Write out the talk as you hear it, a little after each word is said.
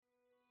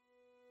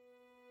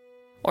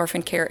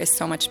orphan care is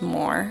so much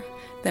more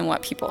than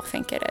what people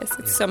think it is.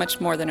 It's so much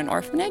more than an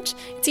orphanage.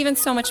 It's even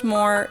so much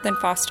more than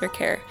foster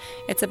care.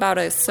 It's about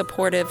a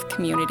supportive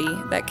community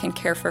that can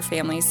care for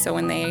families so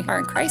when they are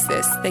in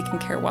crisis, they can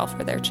care well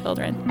for their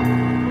children.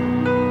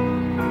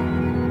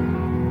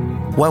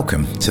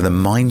 Welcome to the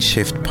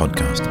Mindshift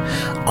podcast.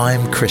 I'm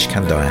Krish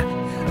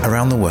Kandaya.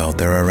 Around the world,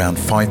 there are around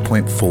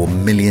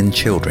 5.4 million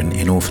children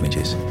in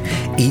orphanages.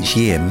 Each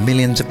year,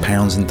 millions of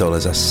pounds and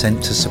dollars are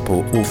sent to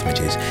support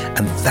orphanages,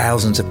 and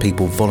thousands of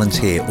people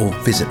volunteer or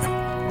visit them.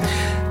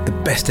 The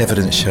best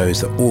evidence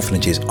shows that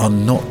orphanages are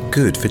not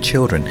good for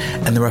children,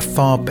 and there are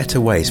far better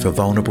ways for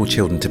vulnerable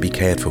children to be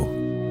cared for.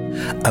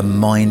 A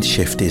mind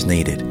shift is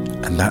needed,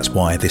 and that's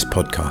why this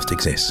podcast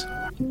exists.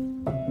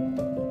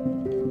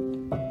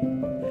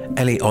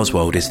 Ellie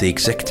Oswald is the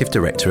Executive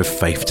Director of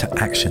Faith to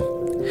Action,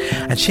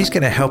 and she's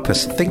going to help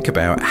us think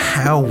about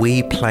how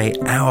we play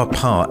our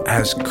part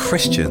as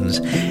Christians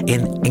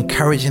in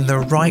encouraging the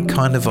right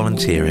kind of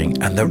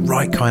volunteering and the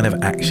right kind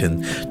of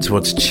action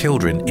towards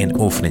children in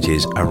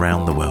orphanages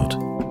around the world.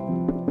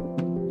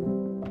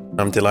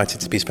 I'm delighted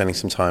to be spending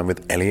some time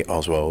with Ellie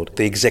Oswald,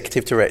 the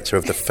Executive Director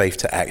of the Faith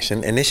to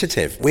Action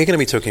Initiative. We're going to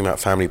be talking about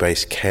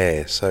family-based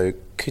care, so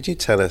could you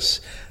tell us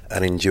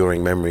an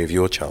enduring memory of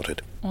your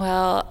childhood?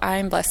 Well,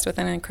 I'm blessed with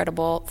an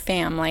incredible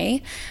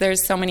family.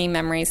 There's so many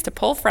memories to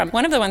pull from.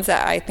 One of the ones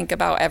that I think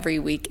about every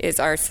week is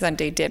our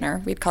Sunday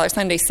dinner. We'd call our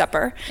Sunday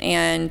supper.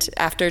 And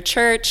after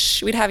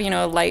church, we'd have,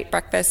 a light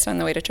breakfast on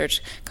the way to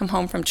church, come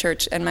home from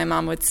church, and my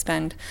mom would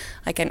spend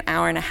like an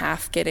hour and a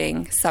half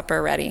getting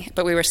supper ready.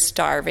 But we were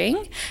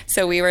starving,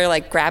 so we were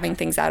like grabbing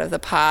things out of the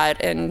pot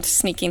and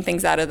sneaking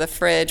things out of the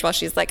fridge while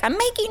she's like, I'm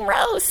making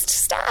roast,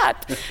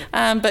 stop.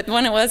 But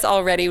when it was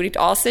all ready, we'd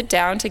all sit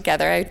down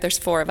together. There's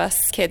 4 of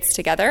us kids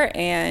together.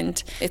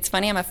 And it's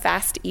funny, I'm a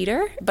fast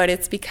eater, but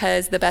it's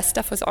because the best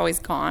stuff was always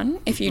gone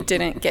if you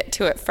didn't get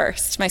to it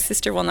first. My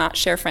sister will not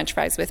share French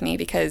fries with me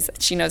because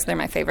she knows they're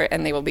my favorite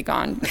and they will be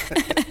gone.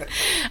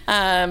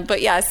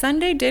 But yeah,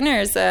 Sunday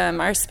dinners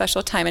are a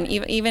special time. And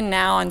even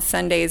now on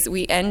Sundays,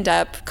 we end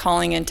up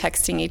calling and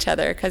texting each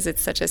other because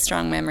it's such a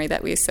strong memory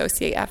that we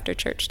associate after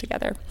church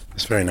together.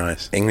 It's very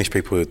nice. English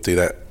people do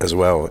that as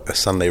well. A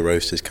Sunday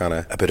roast is kind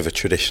of a bit of a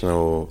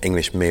traditional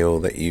English meal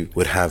that you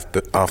would have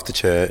after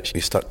church.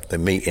 You stuck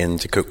the meat in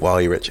to cook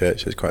while you're at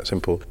church. It's quite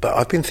simple. But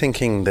I've been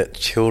thinking that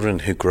children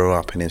who grow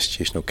up in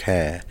institutional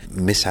care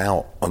miss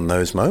out on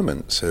those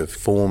moments of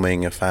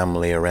forming a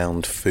family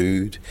around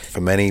food. For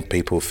many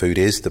people, food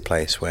is the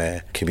place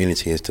where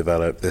community is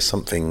developed. There's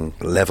something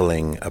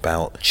leveling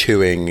about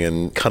chewing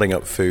and cutting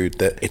up food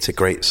that it's a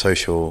great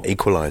social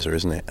equalizer,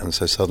 isn't it? And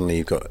so suddenly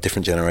you've got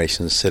different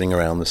generations sitting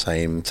around the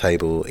same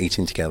table,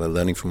 eating together,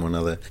 learning from one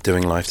another,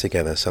 doing life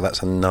together. So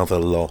that's another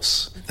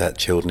loss that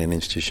children in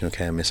institutional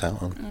care miss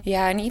out on.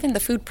 Yeah, and even the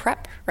food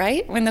prep,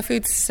 right? When the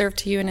food's served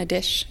to you in a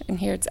dish and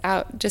here it's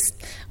out,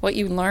 just what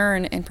you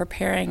learn in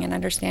preparing and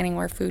understanding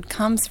where food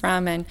comes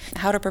from and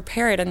how to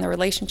prepare it and the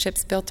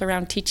relationships built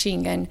around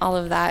teaching and all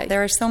of that.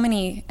 There are so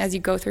many, as you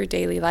go through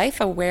daily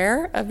life,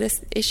 aware of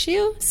this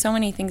issue, so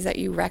many things that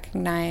you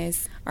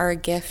recognize are a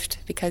gift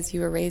because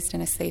you were raised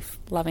in a safe,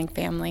 loving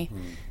family.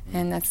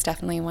 And that's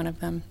definitely one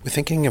of them. We're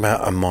thinking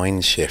about a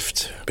mind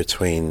shift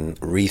between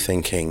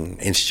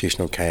rethinking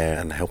institutional care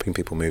and helping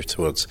people move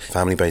towards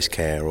family-based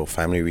care or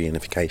family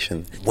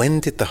reunification. When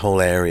did the whole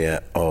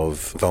area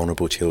of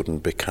vulnerable children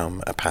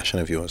become a passion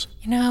of yours?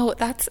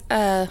 That's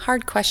a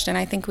hard question.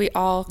 I think we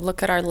all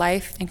look at our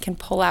life and can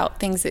pull out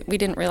things that we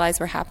didn't realize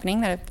were happening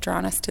that have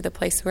drawn us to the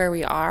place where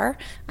we are.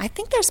 I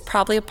think there's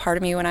probably a part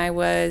of me when I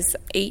was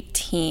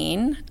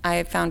 18,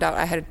 I found out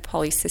I had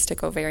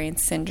polycystic ovarian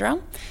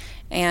syndrome.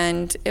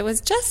 And it was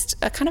just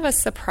a kind of a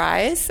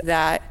surprise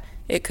that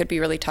it could be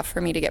really tough for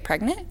me to get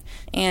pregnant.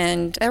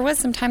 And there was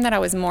some time that I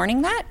was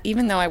mourning that,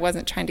 even though I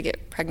wasn't trying to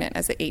get pregnant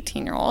as an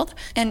 18-year-old.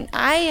 And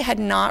I had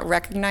not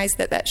recognized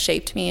that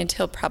shaped me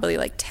until probably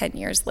like 10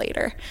 years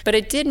later. But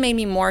it did make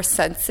me more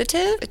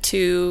sensitive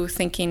to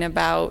thinking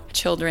about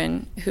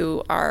children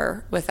who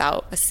are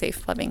without a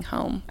safe, loving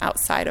home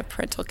outside of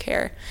parental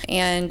care.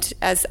 And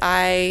as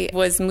I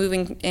was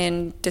moving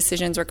in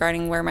decisions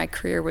regarding where my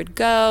career would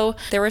go,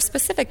 there were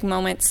specific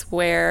moments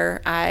where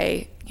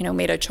I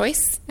made a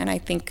choice. And I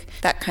think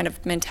that kind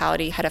of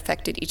mentality had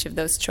affected each of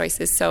those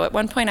choices. So at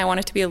one point I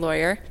wanted to be a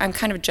lawyer. I'm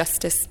kind of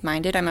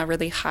justice-minded. I'm a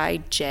really high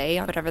J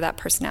on whatever that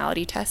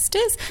personality test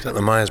is. Is that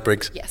the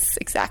Myers-Briggs? Yes,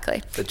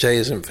 exactly. The J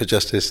isn't for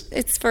justice?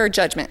 It's for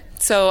judgment.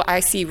 So I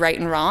see right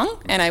and wrong,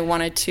 and I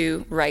wanted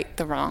to right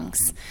the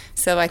wrongs.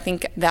 So I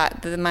think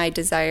that my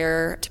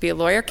desire to be a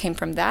lawyer came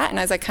from that. And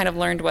as I kind of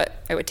learned what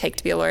it would take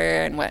to be a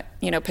lawyer and what,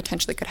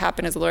 potentially could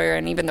happen as a lawyer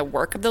and even the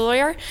work of the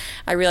lawyer,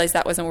 I realized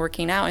that wasn't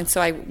working out. And so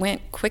I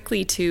went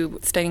quickly to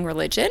studying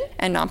religion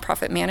and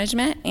nonprofit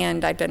management.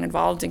 And I'd been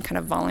involved in kind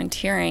of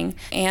volunteering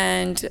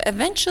and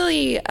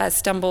eventually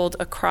stumbled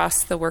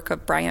across the work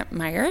of Bryant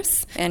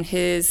Myers and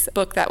his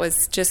book that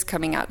was just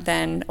coming out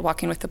then,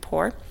 Walking with the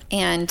Poor.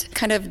 and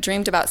kind of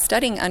dreamed about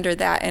studying under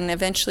that, and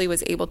eventually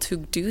was able to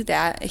do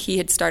that. He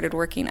had started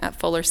working at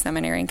Fuller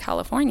Seminary in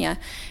California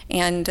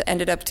and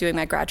ended up doing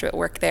my graduate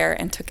work there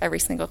and took every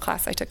single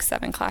class. I took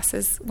 7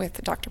 classes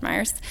with Dr.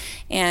 Myers,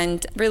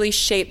 and really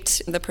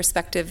shaped the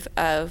perspective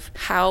of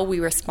how we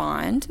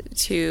respond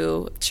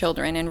to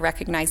children and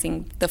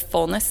recognizing the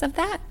fullness of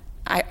that.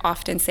 I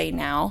often say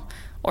now,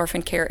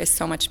 orphan care is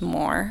so much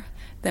more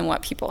than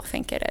what people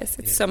think it is.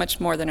 It's so much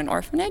more than an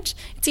orphanage.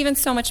 It's even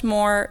so much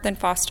more than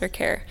foster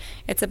care.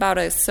 It's about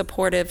a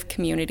supportive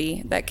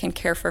community that can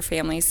care for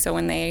families so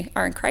when they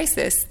are in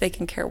crisis, they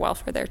can care well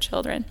for their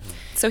children.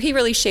 So he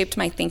really shaped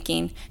my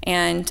thinking,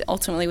 and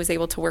ultimately was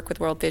able to work with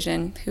World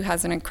Vision, who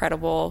has an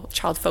incredible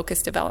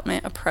child-focused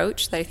development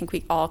approach that I think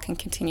we all can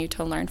continue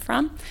to learn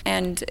from.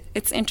 And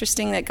it's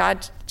interesting that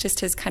God just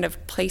has kind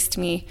of placed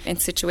me in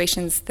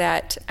situations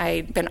that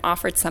I'd been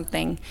offered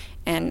something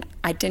and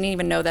I didn't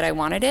even know that I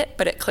wanted it,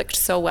 but it clicked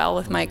so well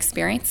with my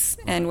experience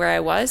and where I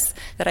was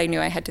that I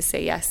knew I had to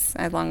say yes,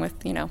 along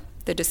with,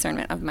 the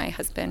discernment of my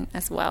husband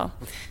as well.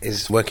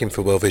 Is working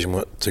for World Vision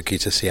what took you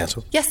to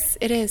Seattle? Yes,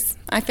 it is.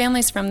 My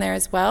family's from there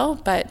as well,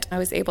 but I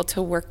was able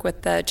to work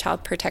with the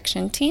child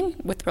protection team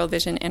with World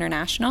Vision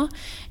International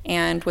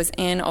and was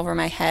in over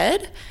my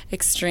head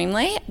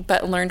extremely,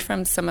 but learned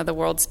from some of the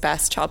world's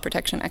best child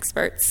protection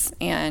experts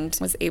and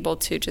was able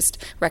to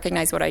just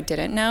recognize what I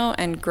didn't know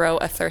and grow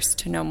a thirst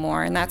to know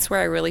more. And that's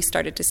where I really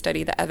started to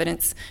study the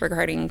evidence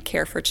regarding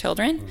care for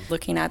children,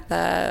 looking at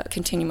the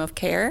continuum of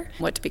care,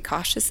 what to be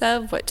cautious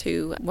of, what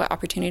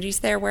opportunities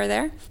there were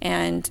there.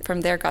 And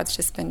from there, God's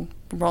just been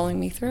rolling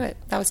me through it.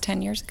 That was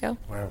 10 years ago.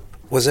 Wow.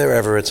 Was there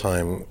ever a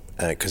time,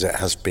 because it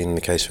has been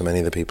the case for many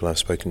of the people I've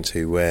spoken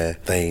to, where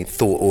they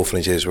thought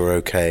orphanages were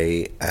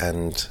okay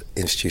and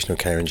institutional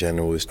care in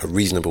general was a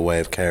reasonable way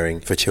of caring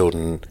for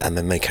children, and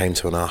then they came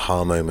to an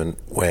aha moment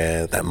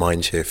where that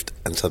mind shift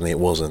and suddenly it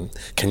wasn't?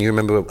 Can you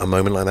remember a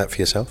moment like that for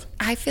yourself?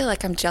 I feel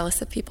like I'm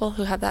jealous of people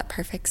who have that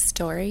perfect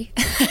story.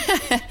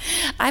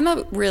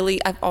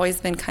 I've always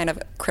been kind of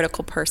a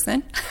critical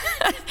person.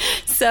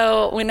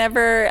 So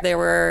whenever there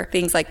were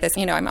things like this,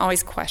 I'm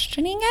always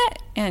questioning it,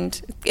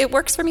 and it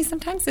works for me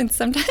sometimes and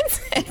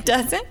sometimes it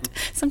doesn't.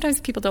 Sometimes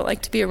people don't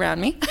like to be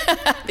around me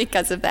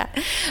because of that.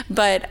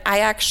 But I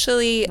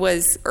actually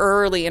was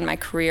early in my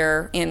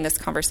career in this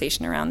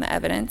conversation around the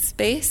evidence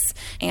base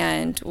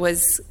and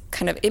was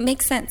it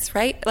makes sense,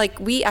 right? Like,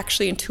 we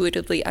actually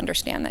intuitively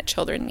understand that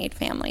children need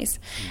families.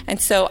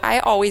 And so I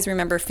always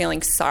remember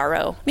feeling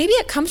sorrow. Maybe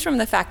it comes from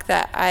the fact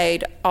that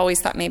I'd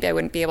always thought maybe I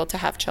wouldn't be able to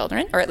have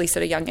children, or at least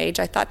at a young age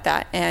I thought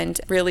that,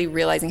 and really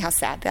realizing how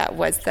sad that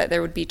was, that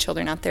there would be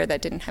children out there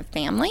that didn't have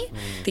family.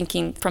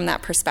 Thinking from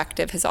that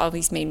perspective has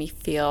always made me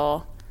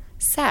feel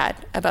sad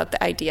about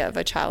the idea of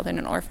a child in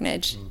an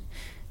orphanage.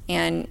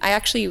 And I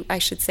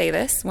should say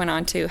this, went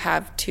on to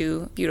have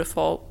 2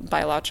 beautiful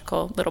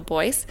biological little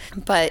boys.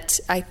 But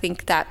I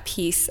think that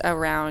piece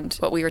around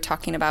what we were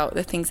talking about,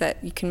 the things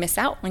that you can miss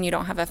out when you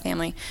don't have a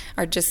family,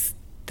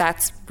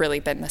 that's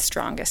really been the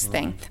strongest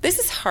thing. This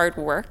is hard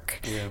work.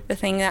 Yeah. The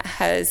thing that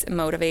has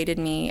motivated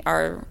me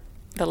are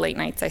the late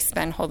nights I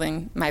spend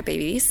holding my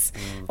babies,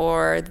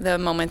 or the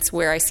moments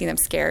where I see them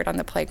scared on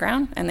the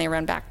playground and they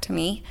run back to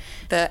me.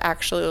 The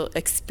actual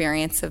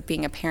experience of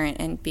being a parent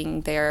and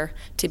being there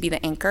to be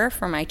the anchor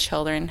for my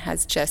children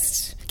has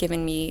just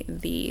given me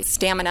the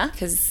stamina,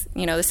 because,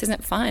 this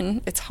isn't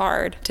fun. It's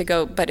hard to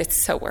go, but it's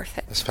so worth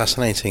it. It's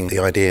fascinating, the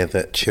idea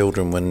that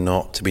children were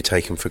not to be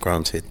taken for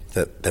granted,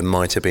 that there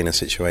might have been a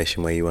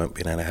situation where you weren't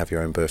being able to have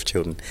your own birth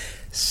children,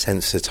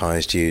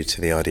 sensitized you to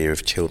the idea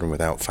of children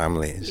without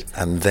families.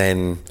 And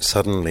then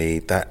suddenly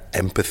that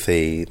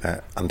empathy,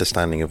 that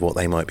understanding of what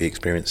they might be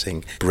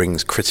experiencing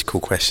brings critical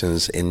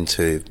questions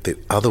into the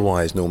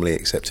otherwise normally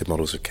accepted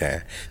models of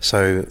care.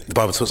 So the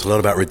Bible talks a lot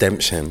about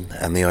redemption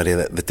and the idea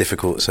that the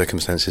difficult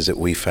circumstances that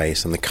we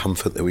face and the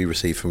comfort that we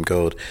receive from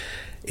God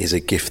is a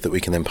gift that we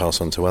can then pass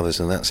on to others,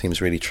 and that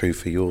seems really true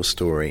for your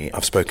story.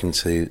 I've spoken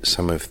to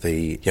some of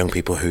the young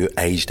people who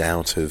aged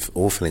out of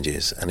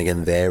orphanages, and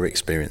again, their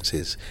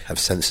experiences have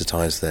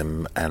sensitized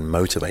them and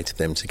motivated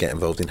them to get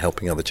involved in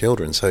helping other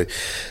children. So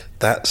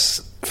that's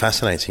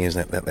fascinating,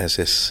 isn't it, that there's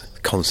this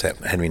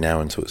concept Henry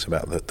Nouwen talks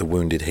about, the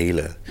wounded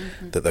healer,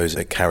 that those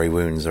that carry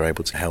wounds are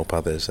able to help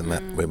others, and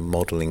that we're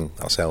modelling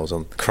ourselves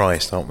on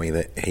Christ, aren't we,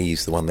 that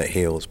he's the one that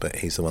heals, but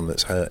he's the one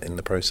that's hurt in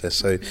the process.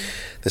 So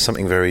there's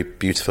something very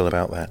beautiful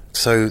about that.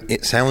 So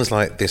it sounds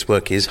like this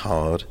work is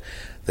hard,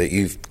 that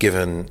you've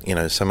given,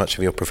 so much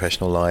of your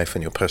professional life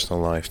and your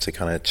personal life to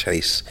kind of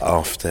chase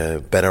after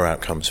better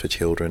outcomes for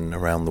children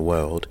around the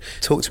world.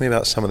 Talk to me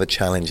about some of the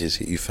challenges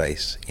that you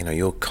face.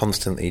 You're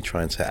constantly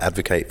trying to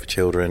advocate for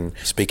children,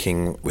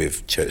 speaking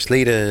with church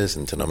leaders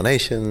and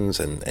denominations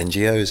and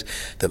NGOs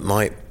that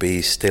might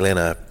be still in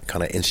a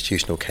kind of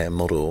institutional care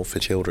model for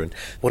children.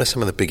 What are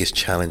some of the biggest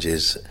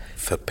challenges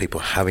for people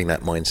having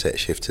that mindset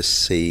shift to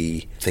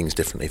see things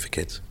differently for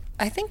kids?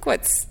 I think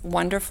what's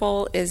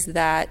wonderful is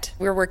that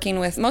we're working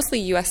with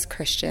mostly U.S.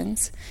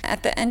 Christians.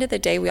 At the end of the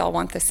day, we all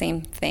want the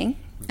same thing.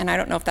 And I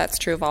don't know if that's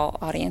true of all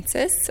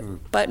audiences,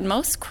 but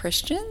most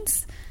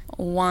Christians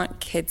want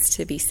kids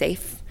to be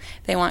safe.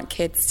 They want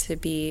kids to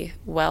be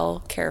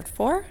well cared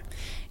for.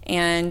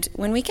 And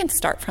when we can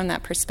start from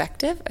that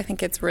perspective, I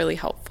think it's really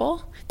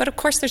helpful. But of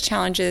course, there's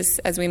challenges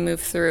as we move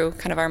through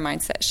kind of our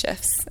mindset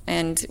shifts.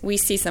 And we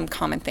see some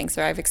common things,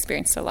 or I've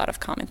experienced a lot of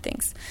common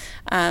things.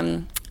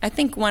 I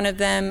think one of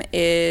them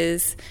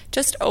is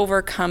just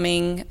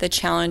overcoming the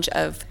challenge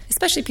of,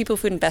 especially people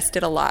who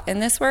invested a lot in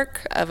this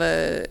work, of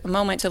a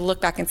moment to look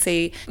back and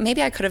say,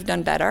 maybe I could have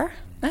done better.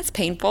 That's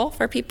painful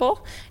for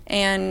people,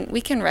 and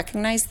we can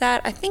recognize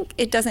that. I think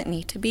it doesn't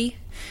need to be.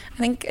 I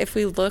think if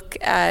we look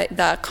at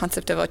the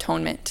concept of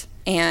atonement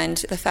and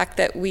the fact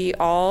that we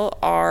all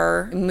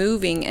are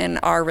moving in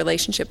our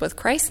relationship with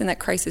Christ and that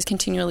Christ is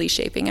continually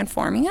shaping and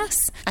forming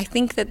us, I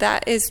think that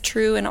that is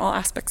true in all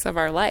aspects of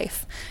our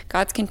life.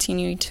 God's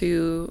continuing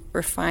to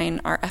refine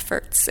our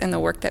efforts and the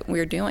work that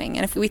we're doing.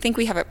 And if we think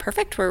we have it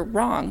perfect, we're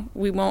wrong.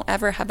 We won't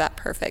ever have that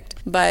perfect.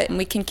 But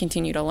we can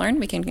continue to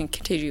learn. We can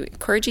continue to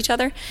encourage each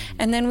other.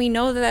 And then we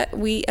know that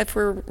if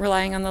we're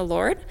relying on the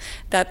Lord,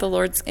 that the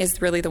Lord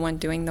is really the one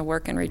doing the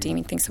work and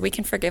redeeming things. So we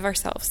can forgive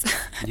ourselves.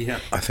 Yeah,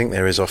 I think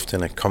there is often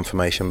a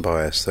confirmation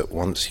bias that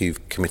once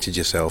you've committed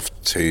yourself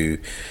to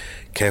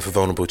care for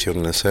vulnerable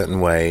children in a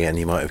certain way, and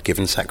you might have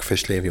given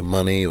sacrificially of your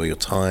money or your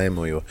time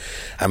or your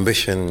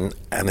ambition,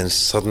 and then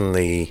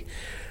suddenly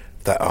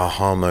that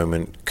aha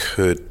moment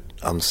could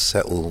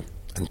unsettle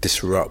and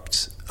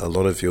disrupt a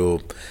lot of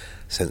your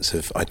sense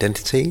of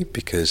identity,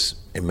 because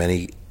in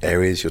many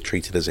areas you're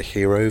treated as a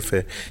hero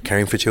for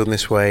caring for children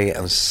this way,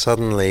 and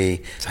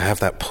suddenly to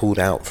have that pulled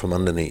out from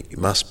underneath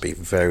must be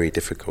very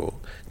difficult.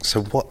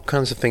 So what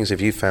kinds of things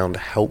have you found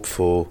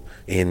helpful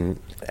in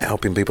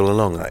helping people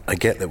along? I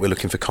get that we're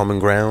looking for common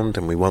ground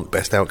and we want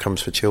best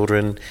outcomes for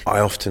children. I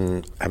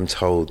often am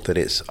told that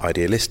it's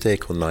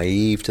idealistic or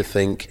naive to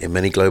think in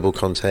many global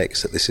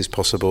contexts that this is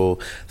possible,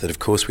 that of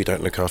course we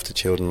don't look after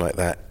children like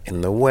that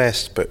in the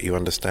West, but you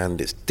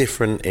understand it's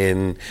different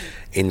in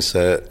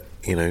insert,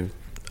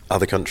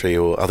 other country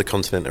or other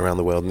continent around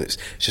the world, and it's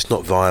just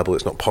not viable,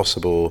 it's not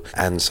possible,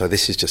 and so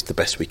this is just the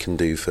best we can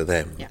do for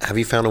them. Yeah. Have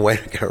you found a way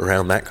to go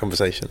around that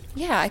conversation?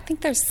 Yeah, I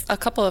think there's a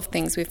couple of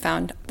things we've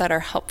found that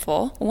are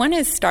helpful. One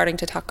is starting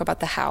to talk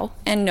about the how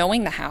and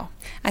knowing the how.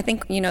 I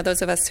think,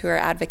 those of us who are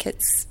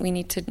advocates, we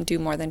need to do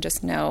more than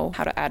just know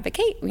how to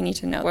advocate. We need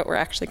to know what we're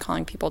actually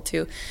calling people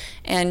to.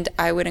 And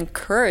I would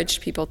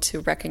encourage people to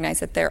recognize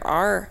that there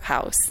are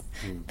hows.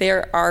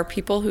 There are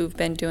people who've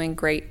been doing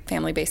great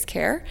family-based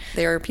care.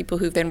 There are people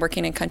who've been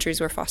working in countries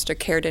where foster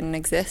care didn't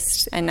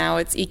exist, and now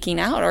it's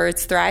eking out or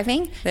it's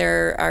thriving.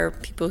 There are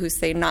people who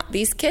say, not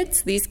these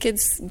kids. These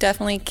kids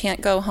definitely can't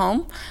go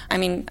home. I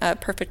mean, a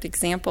perfect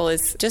example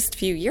is just a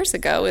few years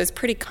ago, it was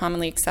pretty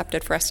commonly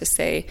accepted for us to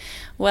say,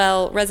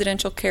 well,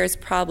 residential care is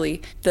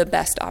probably the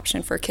best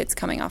option for kids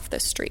coming off the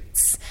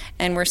streets.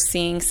 And we're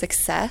seeing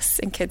success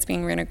in kids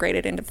being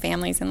reintegrated into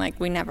families like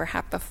we never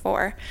have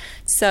before.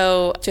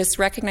 So just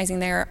recognizing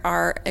there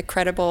are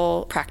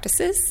incredible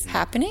practices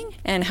happening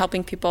and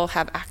helping people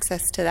have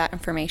access to that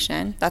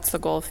information. That's the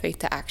goal of Faith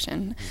to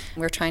Action.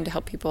 We're trying to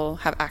help people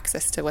have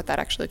access to what that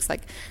actually looks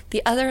like.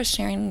 The other is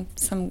sharing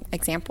some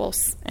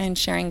examples and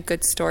sharing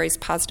good stories,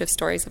 positive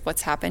stories of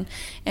what's happened.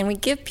 And we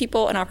give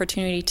people an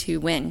opportunity to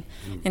win.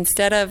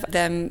 Instead of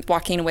them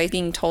walking away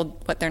being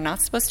told what they're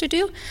not supposed to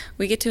do,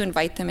 we get to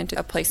invite them into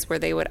a place where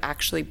they would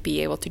actually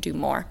be able to do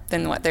more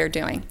than what they're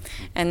doing.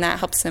 And that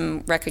helps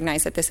them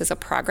recognize that this is a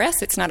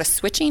progress. It's not a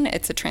switching,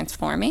 it's a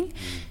transforming.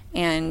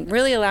 And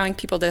really allowing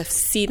people to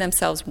see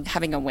themselves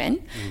having a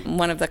win.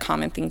 One of the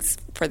common things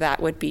for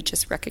that would be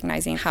just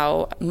recognizing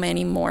how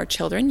many more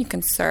children you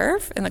can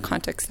serve in the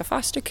context of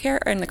foster care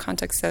or in the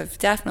context of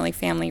definitely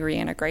family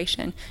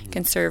reintegration. You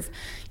can serve,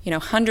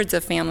 hundreds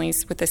of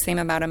families with the same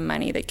amount of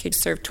money that could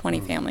serve 20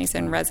 families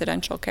in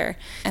residential care.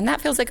 And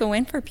that feels like a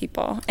win for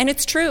people. And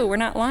it's true, we're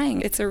not lying,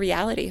 it's a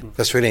reality.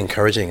 That's really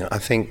encouraging. I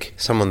think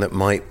someone that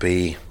might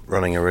be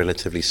running a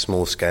relatively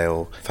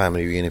small-scale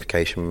family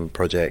reunification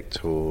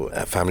project or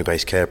a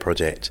family-based care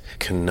project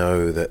can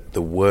know that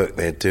the work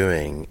they're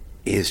doing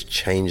is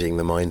changing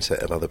the mindset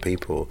of other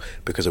people,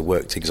 because a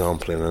worked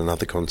example in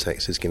another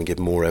context is going to give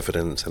more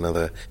evidence,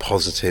 another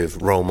positive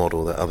role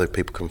model that other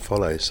people can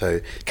follow. So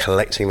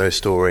collecting those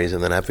stories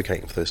and then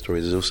advocating for those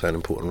stories is also an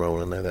important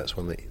role, and I know that's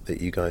one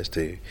that you guys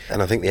do.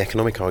 And I think the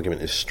economic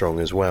argument is strong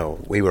as well.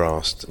 We were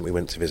asked, we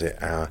went to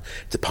visit our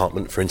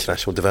Department for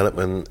International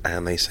Development,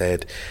 and they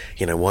said,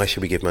 why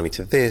should we give money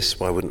to this?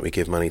 Why wouldn't we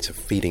give money to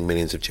feeding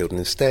millions of children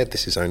instead?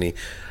 This is only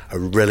a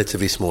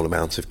relatively small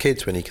amount of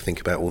kids when you can think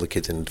about all the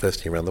kids in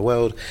diversity around the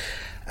world.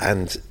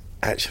 And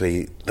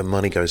actually the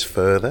money goes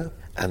further,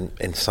 and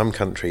in some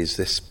countries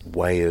this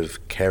way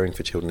of caring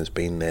for children has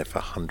been there for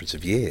hundreds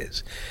of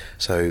years.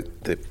 So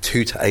the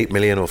 2 to 8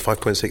 million or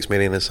 5.6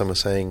 million, as some are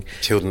saying,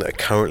 children that are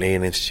currently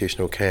in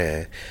institutional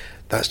care,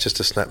 that's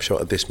just a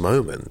snapshot of this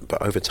moment,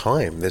 but over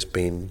time there's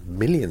been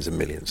millions and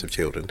millions of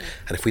children,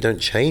 and if we don't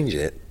change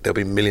it there'll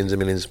be millions and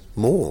millions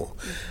more.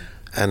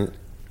 And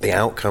the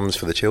outcomes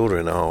for the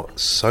children are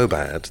so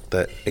bad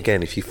that,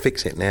 again, if you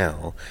fix it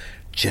now,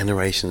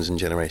 generations and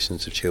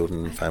generations of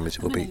children and families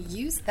will be.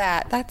 Use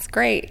that. That's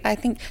great. I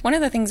think one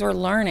of the things we're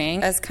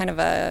learning as kind of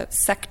a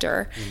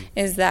sector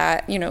is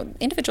that,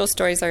 individual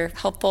stories are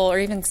helpful, or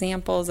even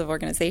examples of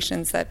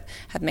organizations that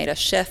have made a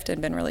shift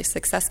and been really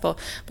successful,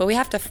 but we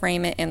have to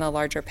frame it in the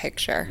larger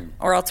picture,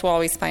 or else we'll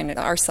always find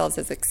ourselves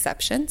as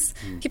exceptions.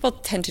 People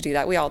tend to do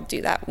that. We all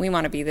do that. We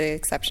want to be the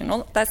exception.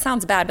 Well, that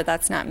sounds bad, but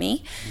that's not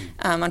me.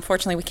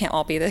 Unfortunately, we can't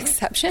all be the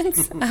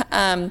exceptions.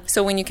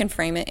 So when you can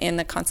frame it in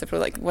the concept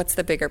of what's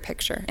the bigger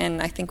picture?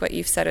 And I think what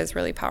you've said is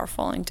really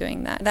powerful in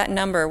doing that. That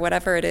number,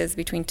 whatever it is,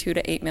 between 2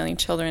 to 8 million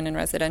children in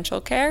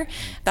residential care,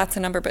 that's a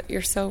number, but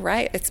you're so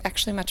right. It's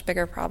actually a much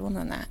bigger problem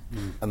than that.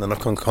 And the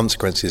knock-on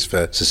consequences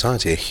for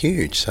society are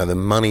huge. So the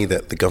money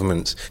that the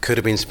government could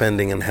have been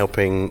spending and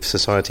helping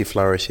society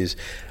flourish is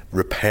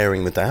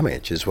repairing the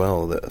damage as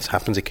well that's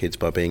happened to kids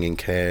by being in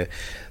care.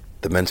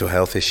 The mental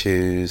health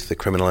issues, the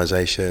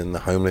criminalisation, the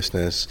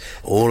homelessness,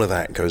 all of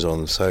that goes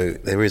on. So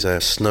there is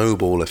a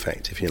snowball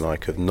effect, if you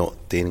like, of not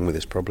dealing with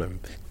this problem.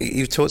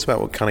 You've talked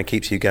about what kind of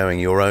keeps you going,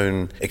 your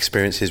own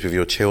experiences with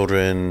your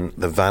children,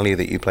 the value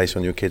that you place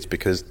on your kids,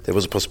 because there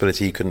was a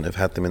possibility you couldn't have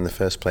had them in the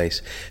first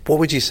place. What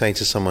would you say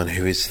to someone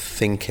who is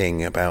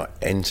thinking about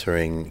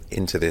entering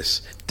into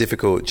this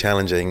difficult,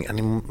 challenging, and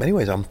in many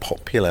ways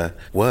unpopular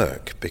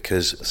work?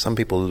 Because some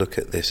people look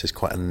at this as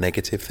quite a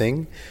negative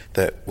thing,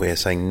 that we're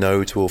saying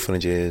no to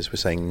orphanages, we're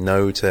saying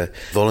no to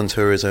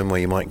volunteerism, where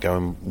you might go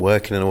and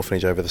work in an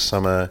orphanage over the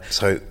summer.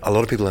 So a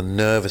lot of people are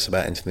nervous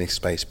about entering this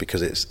space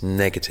because it's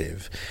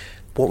negative.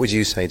 What would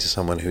you say to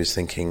someone who's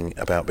thinking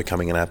about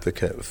becoming an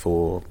advocate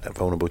for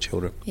vulnerable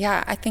children?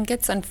 Yeah, I think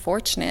it's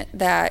unfortunate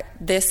that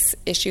this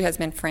issue has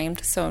been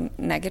framed so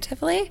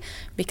negatively,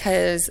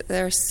 because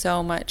there's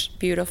so much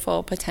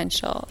beautiful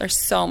potential. There's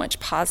so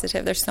much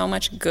positive. There's so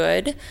much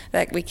good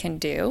that we can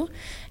do.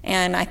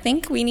 And I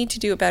think we need to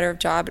do a better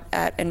job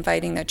at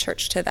inviting the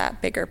church to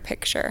that bigger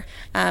picture.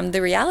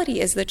 The reality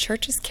is the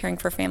church is caring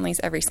for families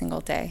every single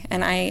day.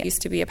 And I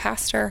used to be a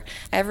pastor.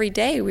 Every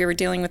day we were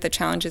dealing with the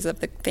challenges of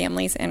the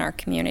families in our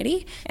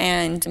community.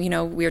 And,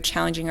 we were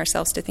challenging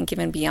ourselves to think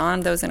even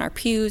beyond those in our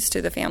pews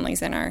to the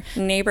families in our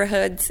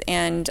neighborhoods.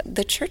 And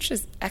the church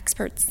is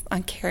experts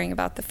on caring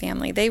about the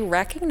family. They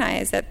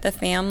recognize that the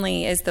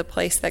family is the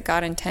place that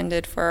God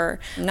intended for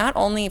not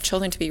only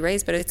children to be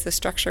raised, but it's the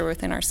structure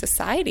within our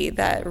society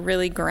that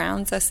really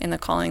grounds us in the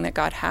calling that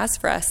God has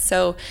for us.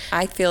 So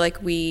I feel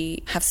like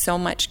we have so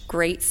much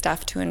great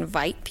stuff to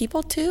invite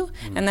people to,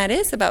 and that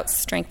is about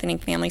strengthening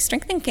families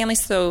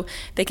so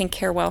they can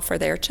care well for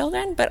their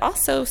children, but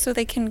also so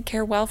they can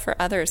care well for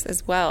others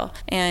as well.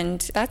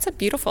 And that's a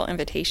beautiful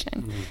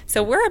invitation.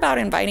 So we're about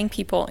inviting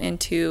people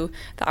into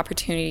the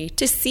opportunity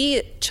to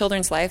see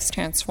children's lives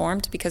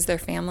transformed because their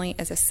family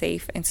is a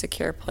safe and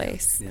secure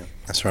place. Yeah,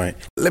 that's right.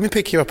 Let me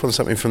pick you up on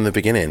something from the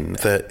beginning,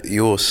 that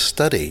your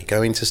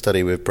going to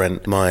study with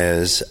Brent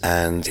Myers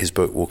and his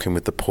book Walking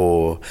with the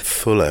Poor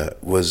Fuller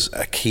was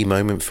a key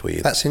moment for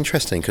you. That's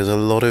interesting, because a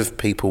lot of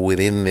people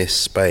within this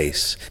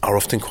space are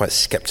often quite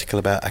skeptical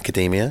about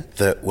academia,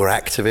 that we're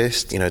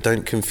activists,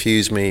 don't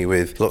confuse me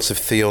with lots of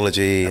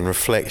theology and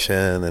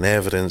reflection and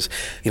evidence.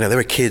 There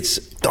are kids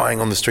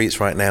dying on the streets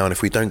right now, and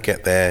if we don't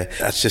get there,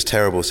 that's just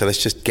terrible. So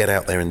let's just get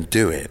out there and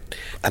do it.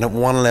 And at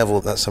one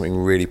level, that's something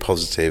really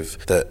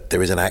positive, that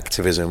there is an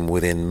activism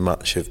within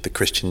much of the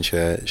Christian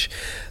church,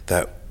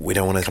 that we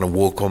don't want to kind of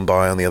walk on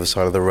by on the other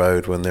side of the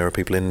road when there are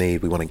people in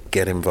need. We want to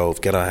get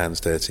involved, get our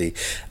hands dirty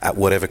at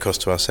whatever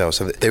cost to ourselves.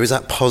 So there is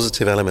that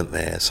positive element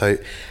there. So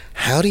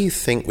how do you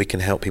think we can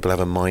help people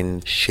have a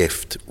mind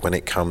shift when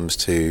it comes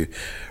to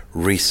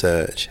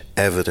research,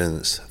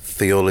 evidence,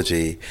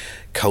 theology,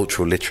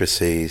 cultural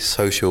literacy,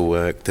 social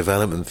work,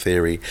 development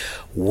theory?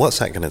 What's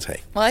that going to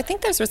take? Well, I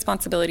think there's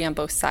responsibility on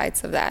both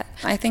sides of that.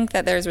 I think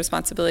that there's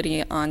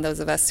responsibility on those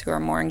of us who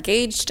are more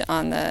engaged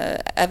on the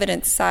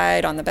evidence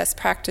side, on the best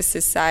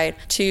practices side,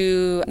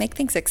 to make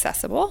things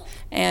accessible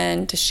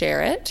and to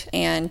share it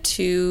and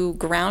to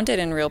ground it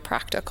in real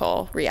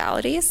practical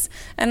realities.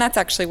 And that's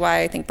actually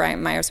why I think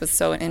Brent Myers was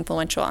so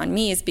influential on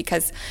me, is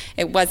because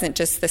it wasn't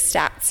just the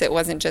stats, it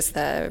wasn't just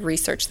the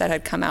research that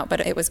had come out, but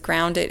it was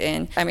grounded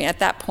in, at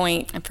that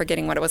point, I'm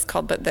forgetting what it was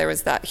called, but there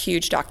was that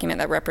huge document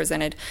that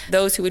represented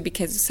those who would be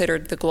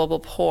considered the global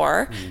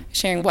poor,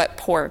 sharing what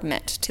poor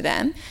meant to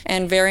them,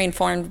 and very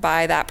informed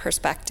by that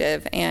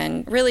perspective.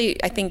 And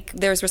really, I think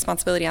there's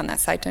responsibility on that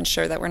side to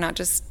ensure that we're not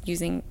just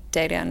using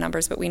data and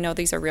numbers, but we know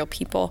these are real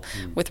people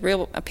with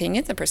real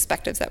opinions and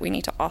perspectives that we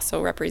need to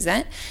also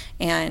represent,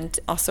 and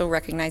also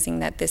recognizing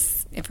that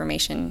this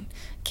information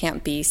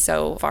can't be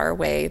so far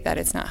away that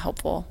it's not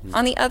helpful.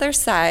 On the other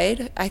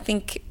side, I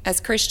think as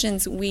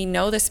Christians, we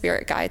know the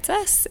Spirit guides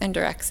us and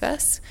directs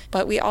us,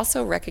 but we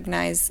also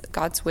recognize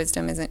God's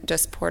wisdom isn't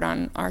just poured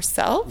on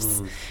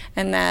ourselves,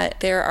 and that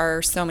there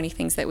are so many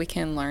things that we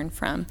can learn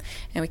from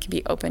and we can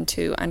be open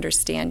to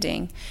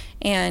understanding.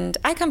 And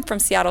I come from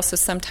Seattle, so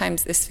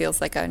sometimes this feels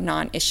like a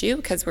non-issue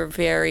because we're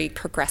very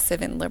progressive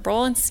and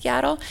liberal in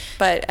Seattle.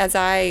 But as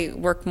I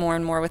work more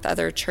and more with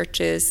other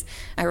churches,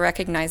 I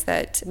recognize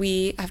that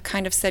we have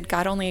kind of said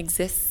God only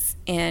exists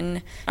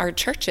in our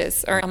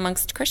churches or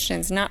amongst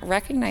Christians, not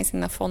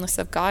recognizing the fullness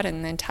of God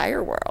in the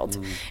entire world,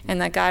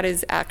 and that God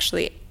is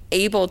actually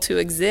able to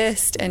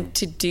exist and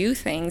to do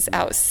things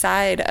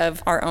outside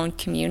of our own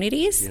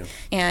communities. Yeah.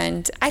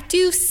 And I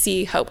do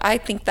see hope. I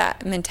think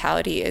that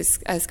mentality is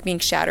being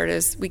shattered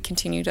as we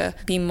continue to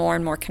be more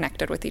and more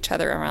connected with each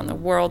other around the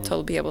world,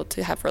 to be able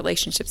to have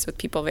relationships with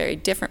people very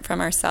different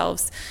from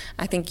ourselves.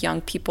 I think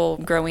young people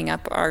growing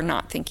up are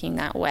not thinking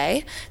that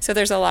way. So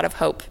there's a lot of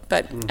hope.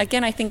 But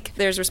again, I think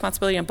there's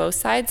responsibility on both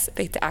sides.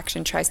 Faith to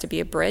Action tries to be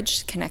a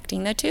bridge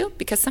connecting the two,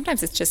 because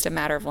sometimes it's just a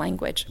matter of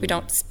language. We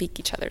don't speak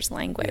each other's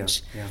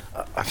language. Yeah.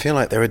 I feel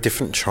like there are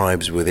different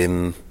tribes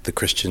within the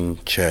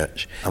Christian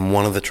church, and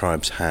one of the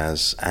tribes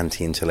has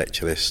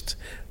anti-intellectualist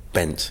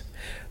bent,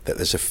 that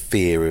there's a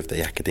fear of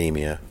the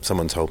academia.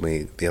 Someone told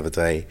me the other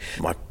day,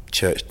 my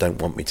church don't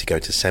want me to go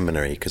to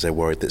seminary because they're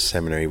worried that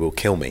seminary will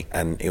kill me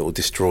and it will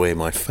destroy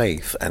my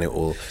faith and it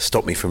will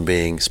stop me from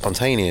being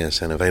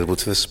spontaneous and available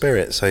to the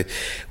Spirit. So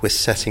we're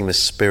setting the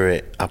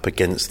Spirit up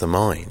against the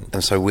mind.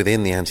 And so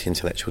within the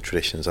anti-intellectual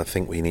traditions, I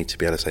think we need to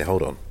be able to say,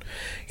 hold on,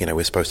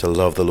 we're supposed to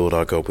love the Lord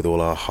our God with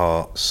all our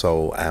heart,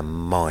 soul and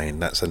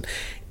mind. That's an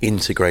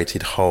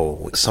integrated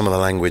whole. Some of the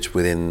language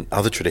within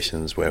other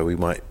traditions where we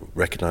might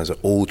recognise that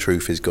all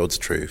truth is God's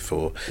truth,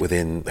 or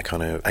within the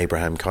kind of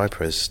Abraham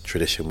Kuyper's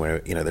tradition where,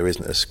 there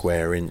isn't a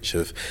square inch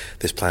of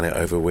this planet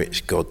over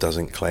which God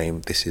doesn't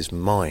claim this is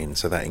mine.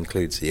 So that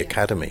includes the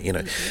academy,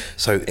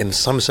 So in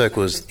some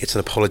circles, it's an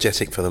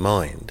apologetic for the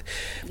mind.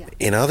 Yeah.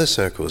 In other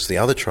circles, the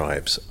other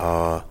tribes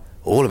are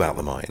all about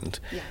the mind.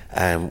 Yeah.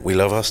 And we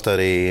love our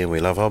study and we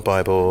love our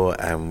Bible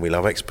and we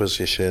love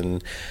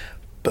exposition,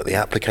 but the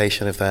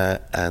application of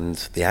that and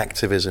the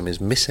activism is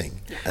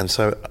missing. Yeah. And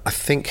so I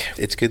think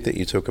it's good that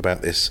you talk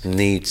about this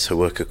need to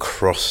work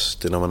across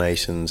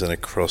denominations and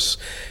across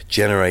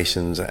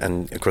generations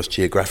and across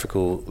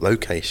geographical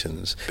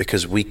locations,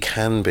 because we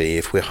can be,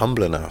 if we're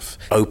humble enough,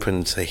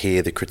 open to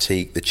hear the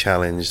critique, the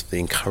challenge, the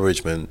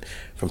encouragement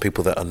from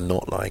people that are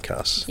not like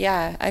us.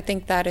 Yeah, I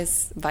think that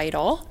is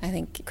vital. I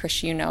think,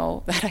 Chris,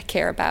 that I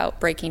care about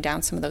breaking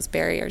down some of those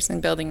barriers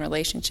and building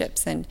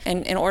relationships. And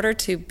in order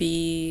to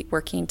be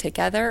working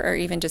together, or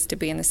even just to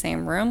be in the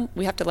same room,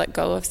 we have to let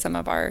go of some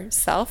of our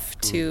self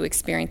to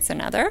experience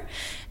another.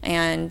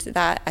 And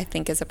that, I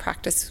think, is a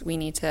practice we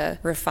need to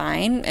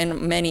refine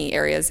in many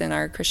areas in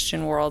our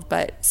Christian world,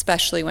 but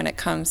especially when it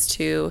comes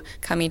to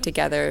coming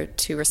together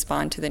to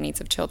respond to the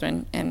needs of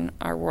children in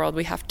our world.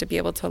 We have to be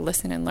able to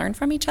listen and learn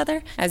from each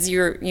other. As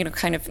you're,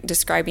 kind of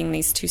describing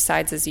these two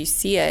sides as you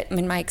see it,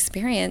 in my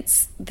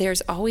experience,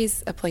 there's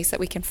always a place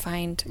that we can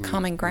find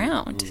common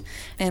ground,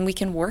 and we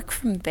can work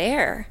from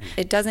there.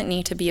 It doesn't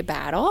need to be a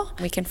battle.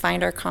 We can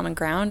find our common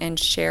ground and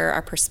share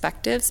our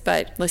perspectives,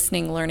 but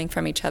listening, learning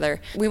from each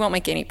other, we won't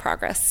make any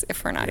progress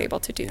if we're not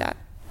able to do that.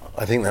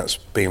 I think that's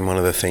been one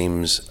of the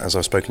themes, as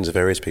I've spoken to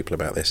various people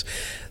about this,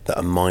 that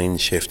a mind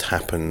shift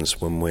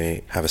happens when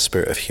we have a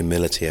spirit of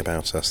humility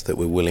about us, that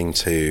we're willing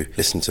to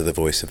listen to the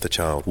voice of the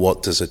child.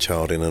 What does a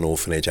child in an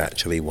orphanage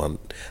actually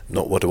want?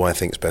 Not what do I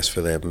think is best for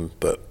them,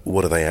 but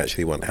what do they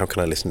actually want? How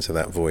can I listen to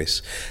that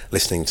voice?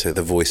 Listening to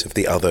the voice of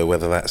the other,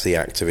 whether that's the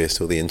activist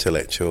or the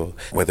intellectual,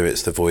 whether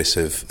it's the voice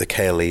of the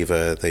care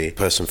leaver, the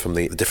person from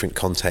the different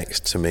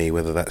context to me,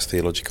 whether that's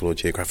theological or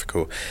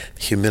geographical.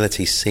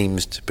 Humility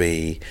seems to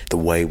be the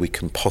way we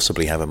can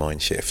possibly have a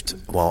mind shift,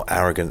 while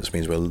arrogance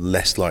means we're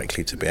less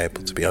likely to be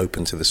able to be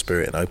open to the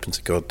Spirit and open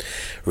to God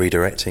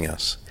redirecting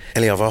us.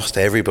 Ellie, I've asked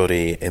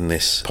everybody in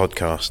this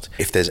podcast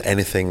if there's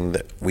anything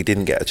that we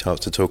didn't get a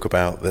chance to talk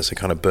about that's a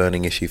kind of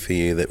burning issue for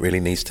you that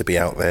really needs to be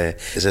out there.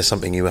 Is there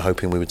something you were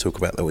hoping we would talk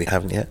about that we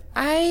haven't yet?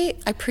 I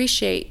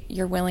appreciate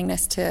your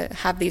willingness to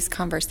have these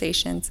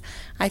conversations.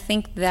 I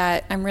think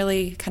that I'm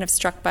really kind of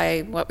struck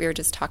by what we were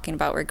just talking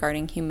about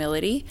regarding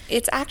humility.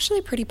 It's actually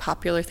a pretty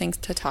popular thing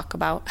to talk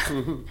about.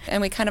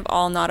 And we kind of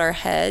all nod our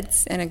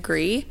heads and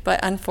agree,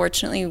 but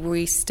unfortunately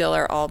we still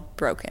are all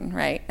broken,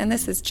 right? And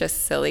this is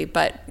just silly,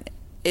 but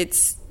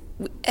it's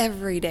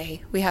every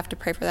day we have to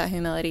pray for that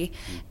humility.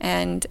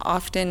 And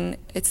often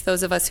it's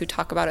those of us who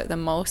talk about it the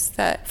most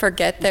that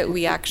forget that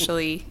we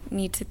actually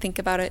need to think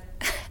about it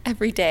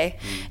every day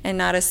and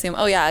not assume,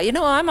 oh yeah,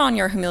 I'm on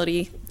your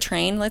humility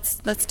train, let's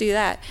do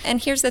that.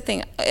 And here's the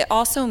thing, it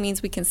also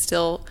means we can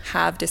still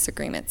have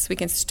disagreements, we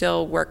can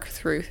still work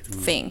through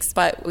things,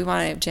 but we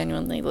want to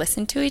genuinely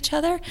listen to each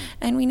other,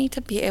 and we need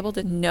to be able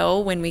to know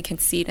when we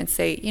concede and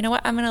say, you know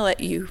what, I'm going to let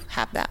you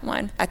have that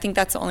one. I think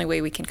that's the only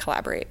way we can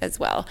collaborate as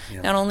well.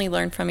 Not only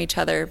learn from each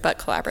other, but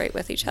collaborate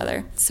with each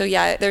other. So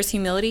yeah, there's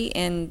humility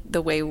in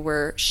the way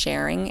we're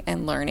sharing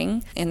and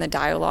learning in the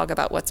dialogue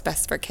about what's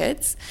best for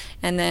kids.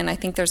 And then I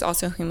think there's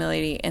also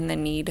humility in the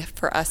need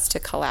for us to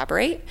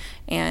collaborate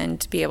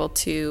and be able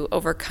to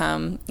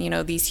overcome,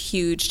 these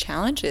huge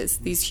challenges,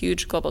 these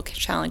huge global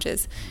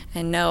challenges.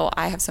 And know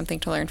I have something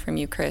to learn from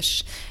you,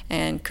 Krish,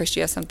 and Krish,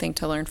 you have something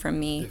to learn from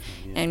me.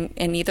 And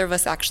neither of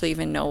us actually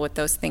even know what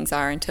those things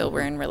are until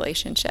we're in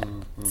relationship.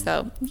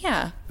 So,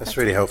 yeah. That's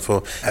really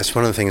helpful. That's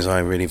one of the things I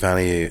really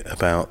value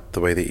about the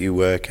way that you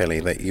work,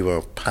 Ellie, that you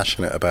are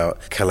passionate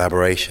about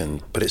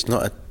collaboration, but it's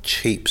not a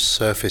cheap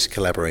surface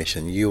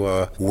collaboration. You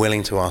are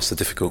willing to ask the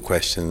difficult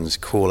questions,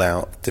 call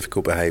out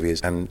difficult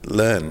behaviours and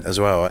learn as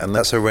well. And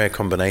that's a rare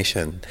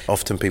combination.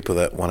 Often people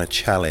that want to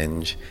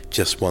challenge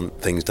just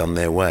want things done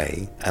their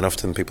way, and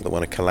often people that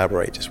want to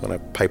collaborate just want to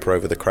paper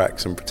over the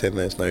cracks and pretend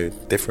there's no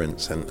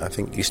difference. And I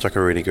think you struck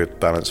a really good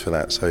balance for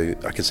that. So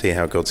I can see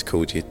how God's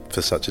called you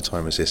for such a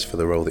time as this for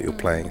the role that you're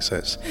playing. So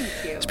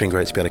it's been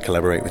great to be able to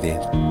collaborate with you.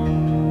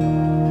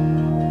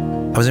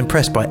 I was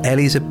impressed by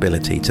Ellie's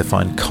ability to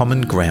find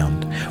common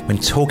ground when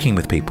talking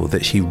with people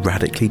that she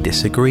radically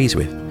disagrees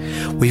with.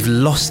 We've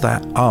lost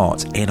that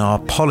art in our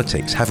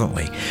politics, haven't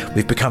we?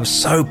 We've become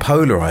so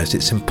polarised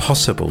it's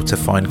impossible to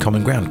find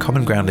common ground.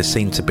 Common ground is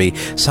seen to be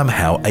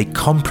somehow a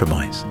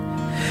compromise.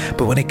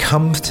 But when it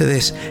comes to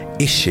this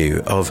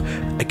issue of,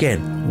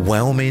 again,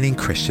 well-meaning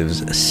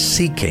Christians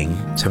seeking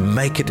to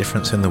make a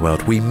difference in the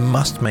world, we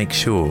must make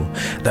sure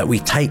that we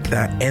take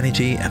that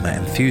energy and that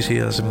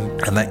enthusiasm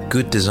and that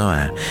good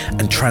desire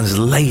and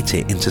translate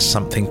it into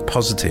something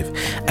positive.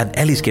 And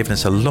Ellie's given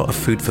us a lot of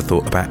food for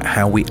thought about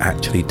how we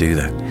actually do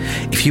that.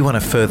 If you want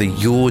to further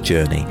your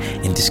journey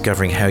in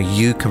discovering how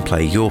you can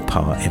play your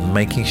part in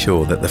making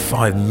sure that the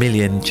 5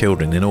 million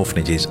children in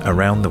orphanages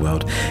around the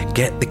world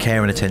get the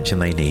care and attention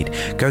they need,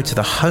 go to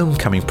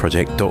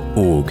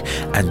thehomecomingproject.org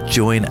and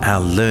join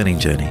our learning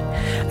journey,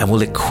 and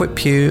we'll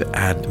equip you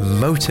and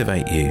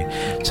motivate you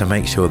to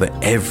make sure that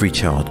every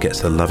child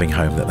gets the loving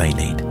home that they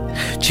need.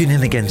 Tune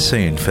in again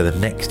soon for the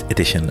next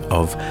edition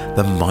of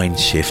the Mind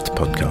Shift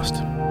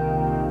podcast.